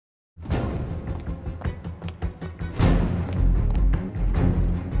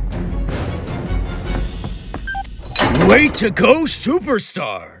Way to go,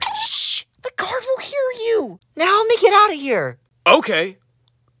 superstar! Shh! The guard will hear you! Now help me get out of here! Okay.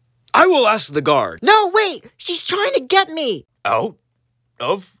 I will ask the guard. No, wait! She's trying to get me! Out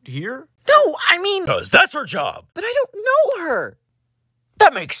of here? No, I mean... Because that's her job. But I don't know her!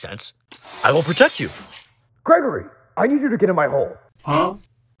 That makes sense. I will protect you. Gregory, I need you to get in my hole. Huh?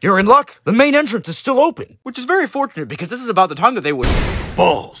 You're in luck. The main entrance is still open, which is very fortunate because this is about the time that they would...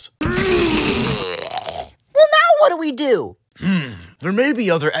 Balls. Well, now what do we do? There may be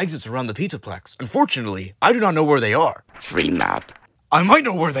other exits around the Pizzaplex. Unfortunately, I do not know where they are. Fnaf. I might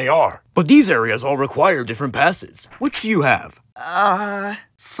know where they are, but these areas all require different passes. Which do you have?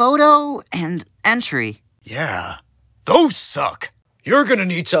 Photo and entry. Yeah, those suck. You're gonna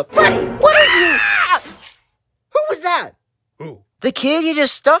need some... Freddy, what are you? Who was that? Who? The kid you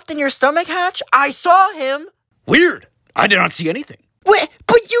just stuffed in your stomach hatch? I saw him. Weird. I did not see anything. Wait,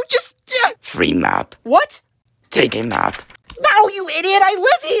 but you just... Free map. What? Take a map. No, you idiot! I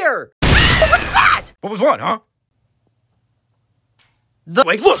live here! What was that? What was what, huh?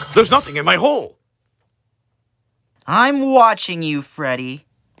 Wait, look! There's nothing in my hole! I'm watching you, Freddy.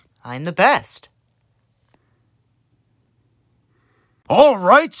 I'm the best. All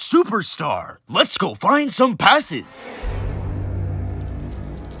right, superstar. Let's go find some passes.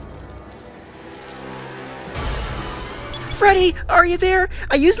 Freddy, are you there?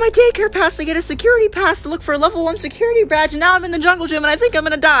 I used my daycare pass to get a security pass to look for a level 1 security badge, and now I'm in the jungle gym and I think I'm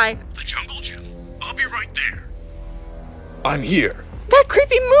gonna die. The jungle gym? I'll be right there. I'm here. That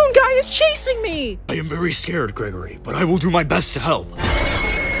creepy moon guy is chasing me! I am very scared, Gregory, but I will do my best to help.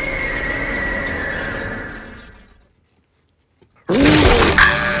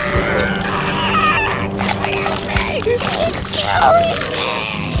 He's killing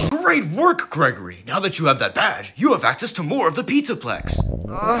me! Great work, Gregory! Now that you have that badge, you have access to more of the Pizzaplex.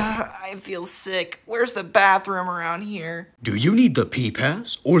 I feel sick. Where's the bathroom around here? Do you need the pee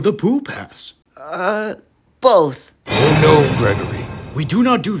pass or the poo pass? Both. Oh no, Gregory. We do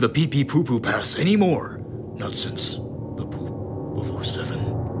not do the pee-pee poo-poo pass anymore. Not since the poop of 07.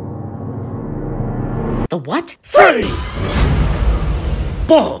 The what? Freddy!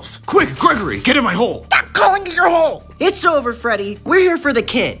 Balls! Quick, Gregory, get in my hole! Stop calling it your hole! It's over, Freddy. We're here for the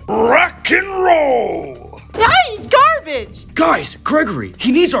kid. Rock and roll! I eat garbage! Guys, Gregory,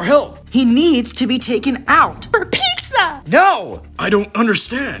 he needs our help. He needs to be taken out. For pizza! No! I don't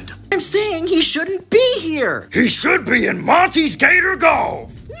understand. I'm saying he shouldn't be here. He should be in Monty's Gator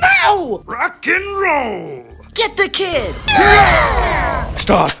Golf! No! Rock and roll! Get the kid!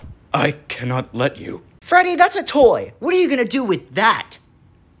 Stop! I cannot let you. Freddy, that's a toy. What are you gonna do with that?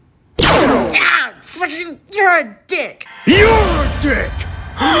 Ah, fucking, you're a dick! You're a dick!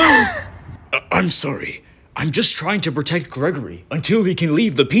 I'm sorry. I'm just trying to protect Gregory until he can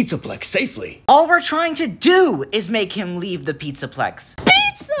leave the Pizzaplex safely. All we're trying to do is make him leave the Pizzaplex.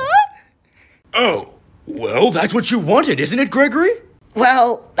 Pizza? Oh, well, that's what you wanted, isn't it, Gregory?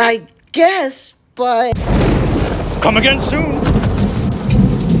 Well, I guess, but... Come again soon.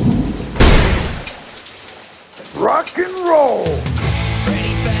 Rock and roll!